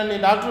படிச்சிருந்தா என்ன, நீ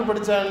டாக்டர்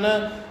படித்தா என்ன,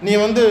 நீ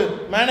வந்து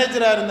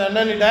மேனேஜராக இருந்தா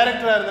என்ன, நீ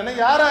டைரக்டராக இருந்தா என்ன,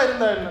 யாராக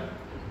இருந்தா என்ன?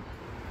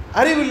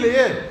 அறிவு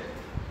இல்லையே.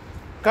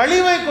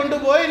 கழிவை கொண்டு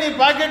போய் நீ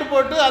பாக்கெட்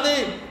போட்டு அதை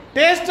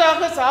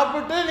டேஸ்டாக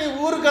சாப்பிட்டு நீ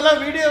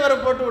ஊருக்கெல்லாம் வீடியோ வர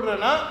போட்டு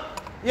விடுறேன்னா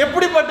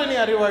எப்படிப்பட்ட நீ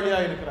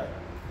அறிவாளியாக இருக்கிறாய்?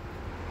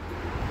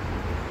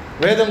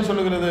 வேதம்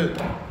சொல்லுகிறது,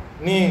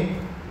 நீ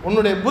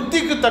உன்னுடைய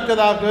புத்திக்கு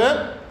தக்கதாக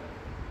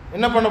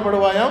என்ன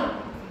பண்ணப்படுவாயாம்?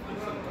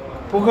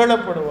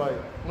 புகழப்படுவாய்.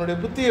 உன்னுடைய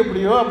புத்தி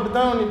எப்படியோ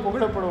அப்படித்தான் நீ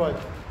புகழப்படுவாய்.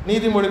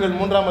 நீதிமொழிகள்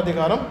 3ஆம்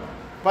அதிகாரம்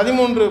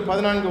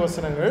 13-14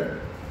 வசனங்கள்.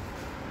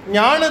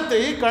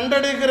 ஞானத்தை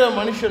கண்டடைகிற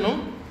மனுஷனும்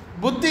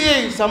புத்தியை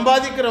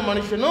சம்பாதிக்கிற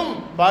மனுஷனும்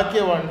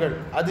பாக்கியவான்கள்.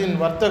 அதன்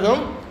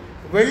வர்த்தகம்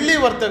வெள்ளி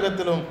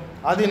வர்த்தகத்திலும்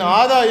அதன்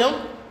ஆதாயம்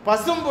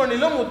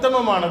பசும்பொன்னிலும்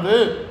உத்தமமானது.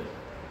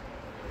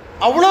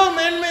 அவ்வளோ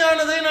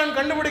மேன்மையானதை நான்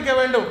கண்டுபிடிக்க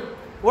வேண்டும்.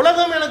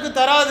 உலகம் எனக்கு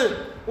தராது,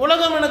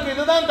 உலகம் எனக்கு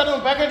இதுதான்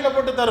தரும், பேக்கெட்டில்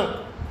போட்டு தரும்.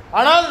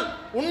 ஆனால்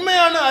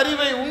உண்மையான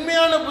அறிவை,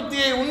 உண்மையான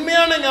புத்தியை,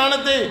 உண்மையான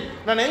ஞானத்தை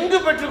நான் எங்கு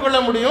பெற்றுக்கொள்ள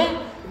முடியும்?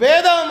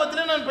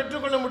 வேதாகமத்திலே நான்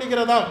பெற்றுக்கொள்ள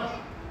முடிகிறதா?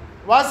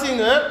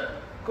 வாசிங்க,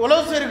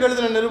 கொலோசையருக்கு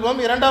எழுதின நிருபம்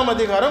 2ஆம்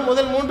அதிகாரம்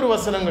முதல் 3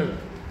 வசனங்கள்.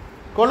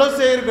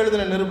 கொலோசையருக்கு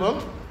எழுதின நிருபம்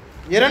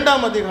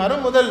 2ஆம்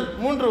அதிகாரம் முதல்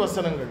 3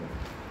 வசனங்கள்.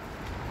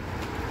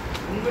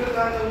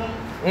 உங்களுக்காகவும்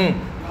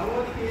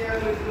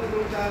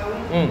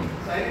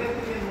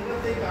சரீரத்தின்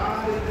முகத்தை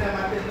காணாதிருக்கிற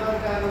மற்ற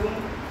எல்லாருக்காகவும்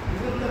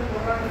மிகுந்த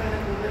போராட்டம்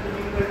எனக்கு உள்ளது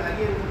நீங்கள்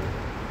அறிய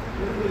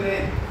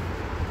விரும்புகிறேன்.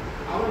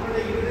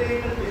 அவர்களுடைய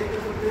இருதயங்கள்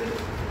தேய்க்கப்பட்டு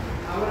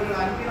அவர்கள்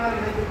அன்பினால்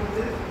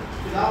இணைக்கப்பட்டு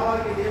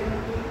பிதாவாகிய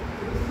தேவனுக்கும்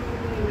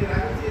கிறிஸ்துவுக்கும் உடைய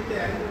ரகசியத்தை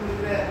அறிந்து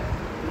கொள்கிற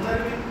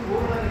உணர்வின்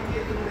பூர்ண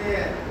நிச்சயத்தினுடைய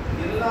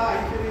எல்லா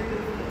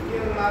ஐஸ்வர்யத்திற்கும்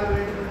உரியவர்களாக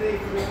வேண்டும் என்று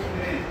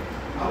விரும்புகிறேன்.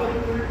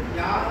 அவருக்குள்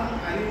ஞானம்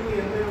அறிவு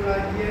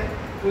என்பவர்களாகிய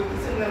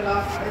பொக்கிஷங்கள்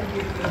எல்லாம் அடங்கி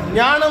இருக்கிறது.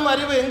 ஞானம்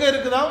அறிவு எங்க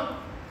இருக்குதா?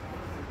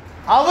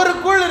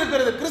 அவருக்குள்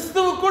இருக்கிறது,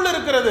 கிறிஸ்துவுக்குள்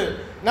இருக்கிறது.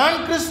 நான்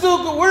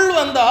கிறிஸ்துவுக்கு உள்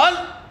வந்தால்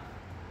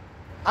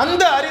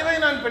அந்த அறிவை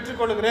நான்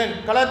பெற்றுக்கொள்கிறேன்.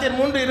 கலாத்தியர்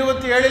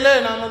 3:27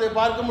 நாம் அதை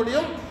பார்க்க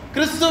முடியும்.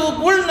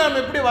 கிறிஸ்துவுக்குள் நாம்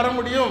எப்படி வர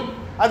முடியும்?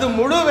 அது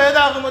முழு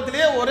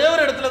வேதாகமத்திலேயே ஒரே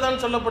ஒரு இடத்துல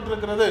தான்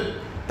சொல்லப்பட்டிருக்கிறது.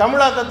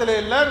 தமிழாக்கத்திலே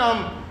இல்லை.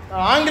 நாம்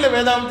ஆங்கில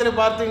வேதாகமத்திலே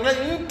பார்த்தீங்கன்னா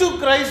இன்டு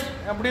கிரைஸ்ட்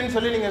அப்படின்னு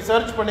சொல்லி நீங்கள்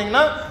சர்ச்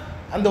பண்ணிங்கன்னா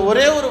அந்த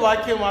ஒரே ஒரு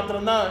வாக்கியம்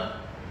மாத்திரம்தான்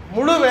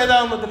முழு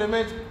வேதாகமத்திலுமே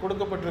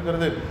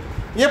கொடுக்கப்பட்டிருக்கிறது.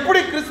 எப்படி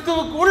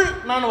கிறிஸ்துவுக்குள்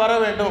நான் வர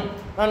வேண்டும்?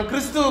 நான்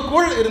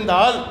கிறிஸ்துவுக்குள்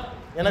இருந்தால்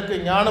எனக்கு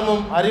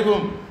ஞானமும்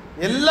அறிவும்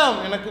எல்லாம்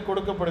எனக்கு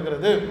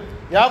கொடுக்கப்படுகிறது.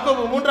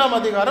 யாக்கோபு 3ஆம்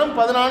அதிகாரம்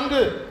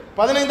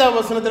 14-15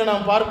 வசனத்தில்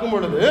நாம் பார்க்கும்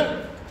பொழுது,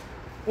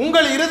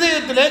 உங்கள்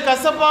இருதயத்திலே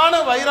கசப்பான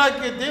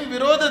வைராக்கியத்தையும்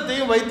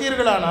விரோதத்தையும்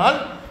வைத்தீர்களானால்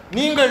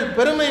நீங்கள்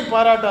பெருமை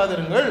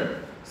பாராட்டாதிருங்கள்.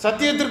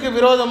 சத்தியத்திற்கு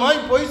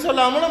விரோதமாய் பொய்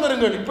சொல்லாமலும்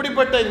இருங்கள்.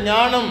 இப்படிப்பட்ட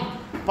ஞானம்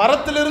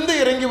பரத்திலிருந்து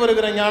இறங்கி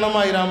வருகிற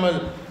ஞானமாயிராமல்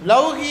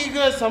லௌகீக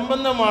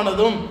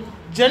சம்பந்தமானதும்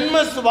ஜென்ம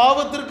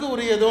சுபாவத்திற்கு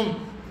உரியதும்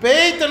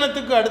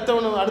பேய்த்தனத்துக்கு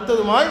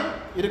அடுத்ததுமாய்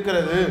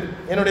இருக்கிறது.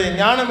 என்னுடைய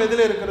ஞானம்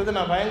எதில் இருக்கிறது?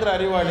 நான் பயங்கர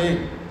அறிவாளி,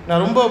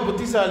 நான் ரொம்ப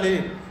புத்திசாலி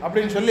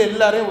அப்படின்னு சொல்லி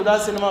எல்லாரையும்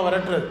உதாசீனமாக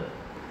வரட்டுறது,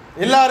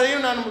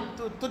 எல்லாரையும் நான்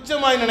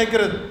துச்சமாய்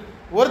நினைக்கிறது,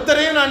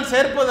 ஒருத்தரையும் நான்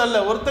சேர்ப்பதல்ல,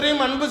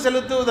 ஒருத்தரையும் அன்பு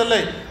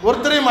செலுத்துவதில்லை,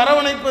 ஒருத்தரையும்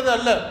அரவணைப்பது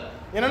அல்ல.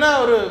 என்னன்னா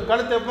ஒரு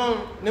கழுத்து எப்போ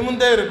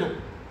நிமிந்தே இருக்கும்.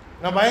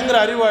 நான் பயங்கர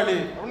அறிவாளி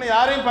அப்படின்னு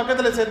யாரையும்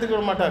பக்கத்தில்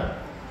சேர்த்துக்க மாட்டார்.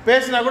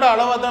 பேசினா கூட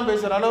அளவாக தான்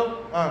பேசுகிறார். அளவு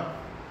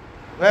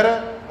வேற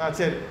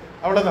சரி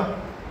அவ்வளோதான்.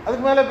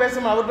 அதுக்கு மேலே பேச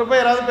அவர்கிட்ட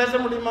போய் யாராவது பேச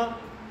முடியுமா?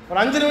 ஒரு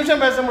 5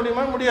 நிமிஷம் பேச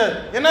முடியுமா? முடியாது.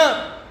 ஏன்னா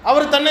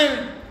அவர் தன்னை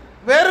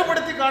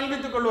வேறுபடுத்தி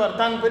காண்பித்துக் கொள்வார்.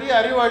 தான் பெரிய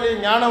அறிவாளி,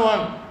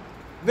 ஞானவான்,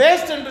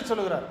 வேஸ்ட் என்று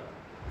சொல்லுகிறார்.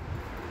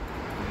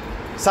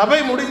 சபை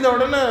முடிந்த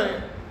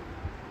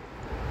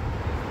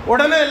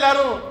உடனே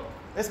எல்லாரும்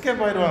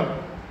எஸ்கேப் ஆயிடுவாங்க.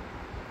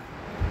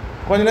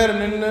 கொஞ்ச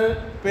நேரம் நின்று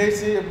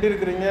பேசி எப்படி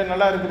இருக்கிறீங்க,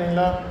 நல்லா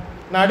இருக்கிறீங்களா?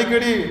 நான்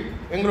அடிக்கடி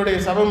எங்களுடைய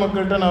சபை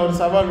மக்கள்கிட்ட நான் ஒரு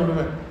சவால்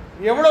விடுவேன்.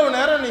 எவ்வளவு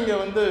நேரம்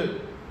நீங்கள்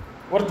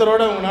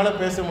ஒருத்தரோட உங்களால்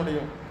பேச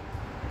முடியும்?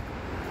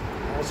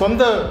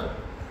 சொந்த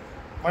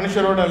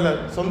மனுஷரோடு அல்ல,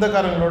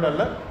 சொந்தக்காரங்களோடு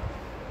அல்ல,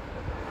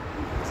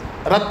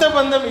 இரத்த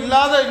பந்தம்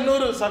இல்லாத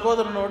இன்னொரு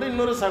சகோதரனோடு,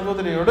 இன்னொரு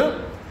சகோதரியோடு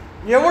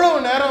எவ்வளவு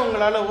நேரம்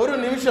உங்களால் ஒரு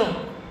நிமிஷம்,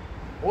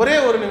 ஒரே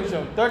ஒரு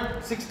நிமிஷம்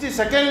 60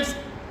 செகண்ட்ஸ்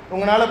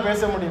உங்களால்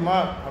பேச முடியுமா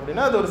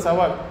அப்படின்னா அது ஒரு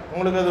சவால்.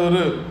 உங்களுக்கு அது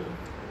ஒரு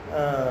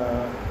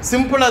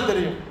சிம்பிளாக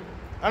தெரியும்.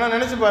 ஆனால்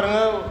நினச்சி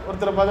பாருங்கள்,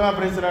 ஒருத்தரை பார்த்தா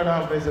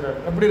பேசுகிறாரு,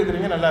 எப்படி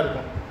இருக்கிறீங்க, நல்லா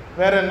இருக்கும்,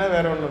 வேறு என்ன,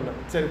 வேறு ஒன்றும் இல்லை,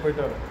 சரி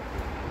போயிட்டு வரோம்,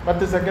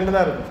 10 செகண்ட்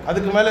தான் இருக்கும்.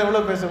 அதுக்கு மேலே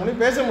எவ்வளோ பேச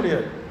முடியும்? பேச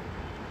முடியாது.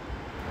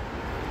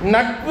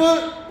 நட்பு,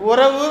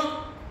 உறவு,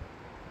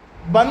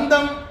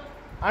 பந்தம்,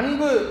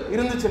 அன்பு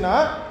இருந்துச்சுன்னா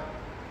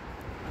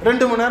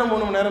 2 மணி நேரம்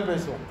 3 மணி நேரம்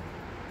பேசுவோம்.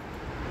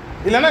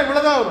 இல்லைன்னா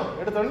இவ்வளோ தான் வரும்.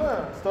 எடுத்தோன்னே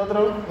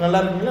ஸ்தோத்திரம், நல்லா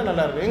இருக்கீங்களா?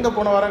 நல்லா இருக்கும். எங்கே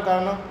போன வாரம்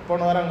காரணம்?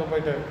 போன வாரம் அங்கே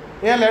போயிட்டு.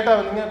 ஏன் லேட்டாக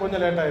வந்தீங்க?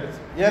 கொஞ்சம் லேட்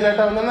ஆகிடுச்சு. ஏன்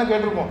லேட்டாக வந்தோன்னா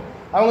கேட்டிருப்போம்.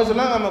 அவங்க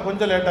சொன்னாங்க நம்ம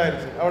கொஞ்சம் லேட்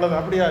ஆகிடுச்சு,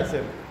 அவ்வளோதான். அப்படியா?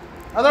 சரி,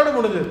 அதோடு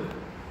முடிஞ்சது.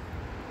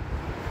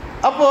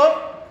 அப்போது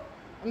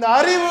அந்த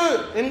அறிவு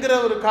என்கிற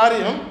ஒரு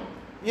காரியம்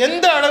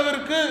எந்த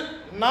அளவிற்கு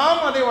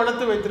நாம் அதை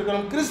வளர்த்து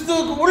வைத்திருக்கிறோம்?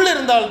 கிறிஸ்துவுக்கு உள்ள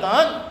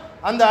இருந்தால்தான்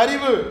அந்த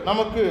அறிவு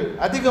நமக்கு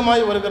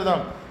அதிகமாய்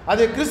வருகிறதாம்.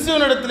 அதை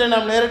கிறிஸ்துவனிடத்திலே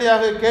நாம்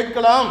நேரடியாக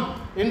கேட்கலாம்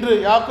என்று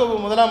யாக்கோபு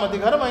 1ஆம்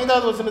அதிகாரம்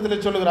 5வது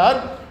வசனத்தில் சொல்லுகிறார்.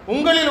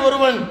 உங்களில்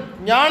ஒருவன்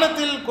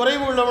ஞானத்தில்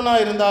குறைவு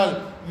உள்ளவனாய் இருந்தால்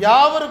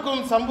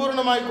யாவருக்கும்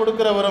சம்பூர்ணமாய்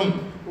கொடுக்கிறவரும்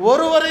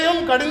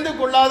ஒருவரையும் கடிந்து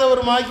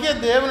கொள்ளாதவருமாகிய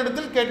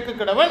தேவனிடத்தில் கேட்க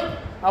கடவன்,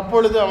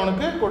 அப்பொழுது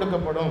அவனுக்கு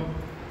கொடுக்கப்படும்.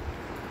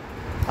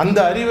 அந்த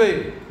அறிவை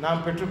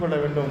நாம் பெற்றுக்கொள்ள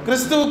வேண்டும்.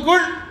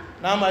 கிறிஸ்துவுக்குள்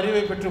நாம்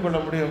அறிவை பெற்றுக்கொள்ள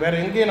முடியும். வேற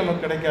எங்கேயும்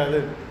நமக்கு கிடைக்காது.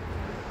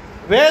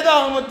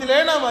 வேதாகமத்திலே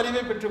நாம்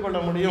அறிவை பெற்றுக்கொள்ள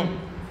முடியும்.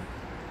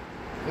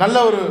 நல்ல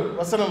ஒரு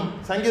வசனம்,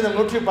 சங்கீதம்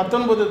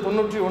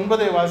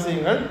 119:99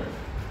 வாசியுங்கள்.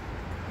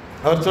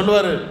 அவர்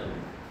சொல்லுவார்,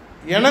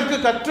 எனக்கு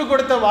கற்றுக்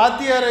கொடுத்த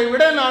வாத்தியாரை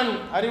விட நான்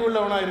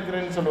அறிவுள்ளவனாக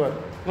இருக்கிறேன்னு சொல்லுவார்.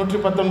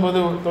 119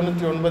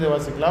 99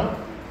 வாசிக்கலாம்.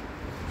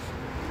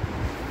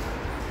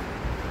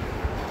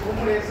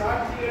 உம்முடைய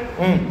சாட்சிகள்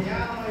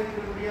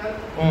ஞானமாயிருக்கிறபடியால்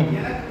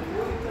எனக்கு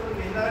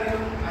போதித்தவர்கள்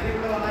எல்லாரிலும்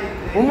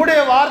அறிவுள்ளவனாயிருக்கிறேன்.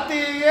 உம்முடைய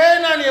வார்த்தையே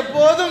நான்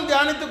எப்போதும்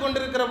தியானித்துக்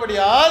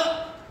கொண்டிருக்கிறபடியால்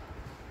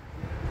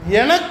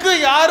எனக்கு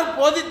யார்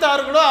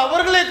போதித்தார்களோ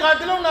அவர்களை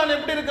காட்டிலும் நான்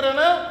எப்படி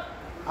இருக்கிறேன்னா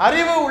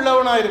அறிவு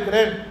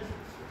உள்ளவனாயிருக்கிறேன்.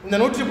 இந்த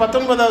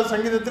 119வது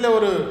சங்கீதத்தில்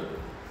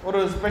ஒரு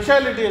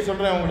ஸ்பெஷாலிட்டியை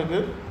சொல்கிறேன் உங்களுக்கு.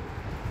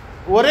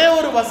 ஒரே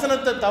ஒரு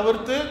வசனத்தை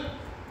தவிர்த்து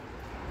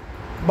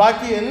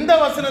பாக்கி எந்த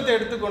வசனத்தை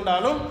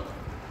எடுத்துக்கொண்டாலும்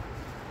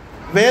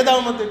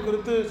வேதாமத்தை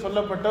குறித்து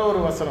சொல்லப்பட்ட ஒரு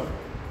வசனம்.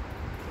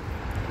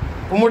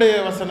 உம்முடைய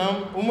வசனம்,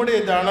 உம்முடைய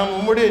தானம்,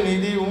 உம்முடைய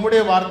நீதி,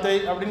 உம்முடைய வார்த்தை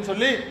அப்படின்னு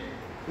சொல்லி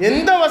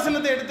எந்த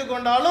வசனத்தை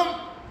எடுத்துக்கொண்டாலும்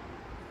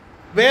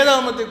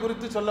வேதாமத்தை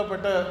குறித்து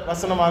சொல்லப்பட்ட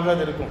வசனமாக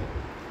அது இருக்கும்.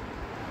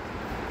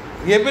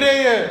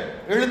 எபிரேய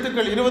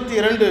எழுத்துக்கள்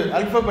 22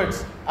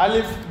 அல்பபெட்ஸ்,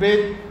 அலிஃப்,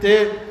 பெத், தே,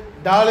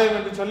 டாலேம்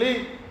என்று சொல்லி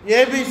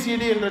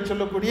ஏபிசிடி என்று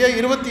சொல்லக்கூடிய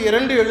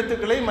 22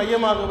 எழுத்துக்களை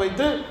மையமாக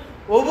வைத்து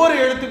ஒவ்வொரு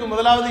எழுத்துக்கு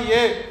முதலாவது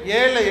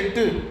ஏல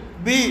 8,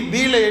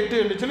 பில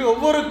 8 என்று சொல்லி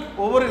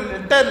ஒவ்வொரு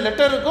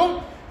லெட்டருக்கும்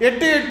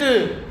 8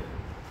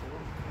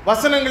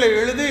 வசனங்களை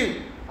எழுதி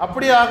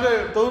அப்படியாக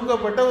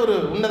தொகுக்கப்பட்ட ஒரு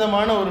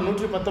உன்னதமான ஒரு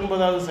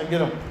 119வது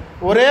சங்கீதம்.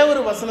 ஒரே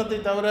ஒரு வசனத்தை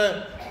தவிர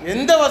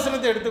எந்த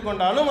வசனத்தை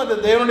எடுத்துக்கொண்டாலும் அது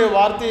தேவனுடைய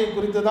வார்த்தையை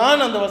குறித்து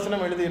தான் அந்த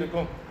வசனம்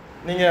எழுதியிருக்கும்.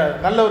 நீங்கள்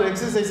நல்ல ஒரு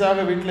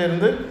எக்ஸசைஸாக வீட்டில்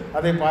இருந்து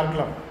அதை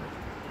பார்க்கலாம்.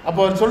 அப்போ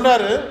அவர்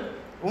சொல்கிறாரு,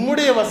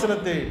 உம்முடைய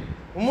வசனத்தை,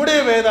 உம்முடைய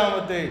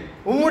வேதாமத்தை,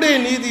 உம்முடைய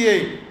நீதியை,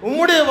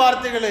 உம்முடைய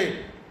வார்த்தைகளை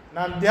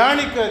நான்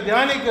தியானிக்க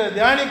தியானிக்க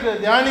தியானிக்க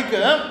தியானிக்க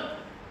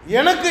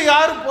எனக்கு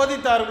யார்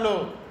போதித்தார்களோ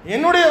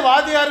என்னுடைய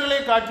வாதியார்களை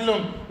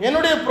காட்டிலும்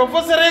என்னுடைய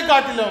ப்ரொஃபஸரை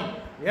காட்டிலும்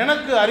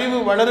எனக்கு அறிவு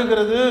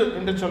வளருகிறது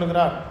என்று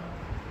சொல்கிறார்.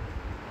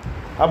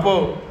 அப்போ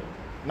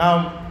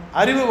நாம்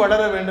அறிவு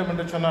வளர வேண்டும்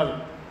என்று சொன்னால்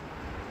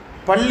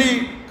பள்ளி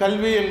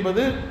கல்வி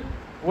என்பது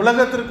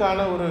உலகத்திற்கான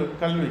ஒரு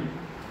கல்வி.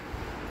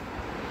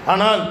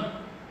 ஆனால்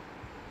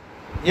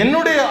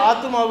என்னுடைய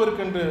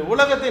ஆத்மாவிற்கென்று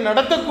உலகத்தை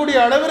நடத்தக்கூடிய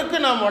அளவிற்கு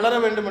நாம் வளர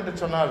வேண்டும் என்று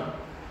சொன்னால்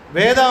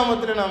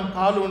வேதாமத்தில் நாம்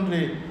கால்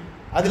ஊன்றி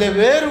அதில்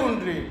வேறு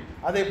ஊன்றி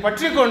அதை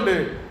பற்றி கொண்டு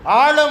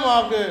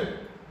ஆழமாக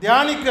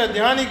தியானிக்க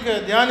தியானிக்க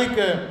தியானிக்க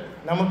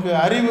நமக்கு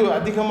அறிவு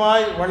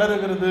அதிகமாய்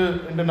வளருகிறது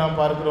என்று நாம்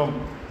பார்க்கிறோம்.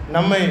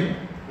 நம்மை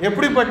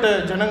எப்படிப்பட்ட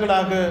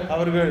ஜனங்களாக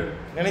அவர்கள்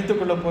நினைத்து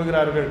கொள்ளப்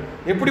போகிறார்கள்,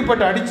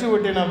 எப்படிப்பட்ட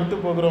அடிச்சுவட்டை நாம் விட்டு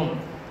போகிறோம்.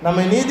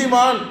 நம்மை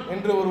நீதிமான்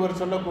என்று ஒருவர்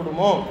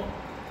சொல்லக்கூடுமோ,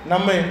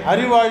 நம்மை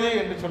அறிவாளி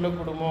என்று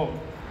சொல்லக்கூடுமோ?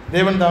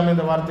 தேவன் தாமே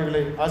இந்த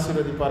வார்த்தைகளை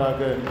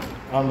ஆசீர்வதிப்பாராக.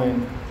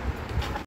 ஆமென்.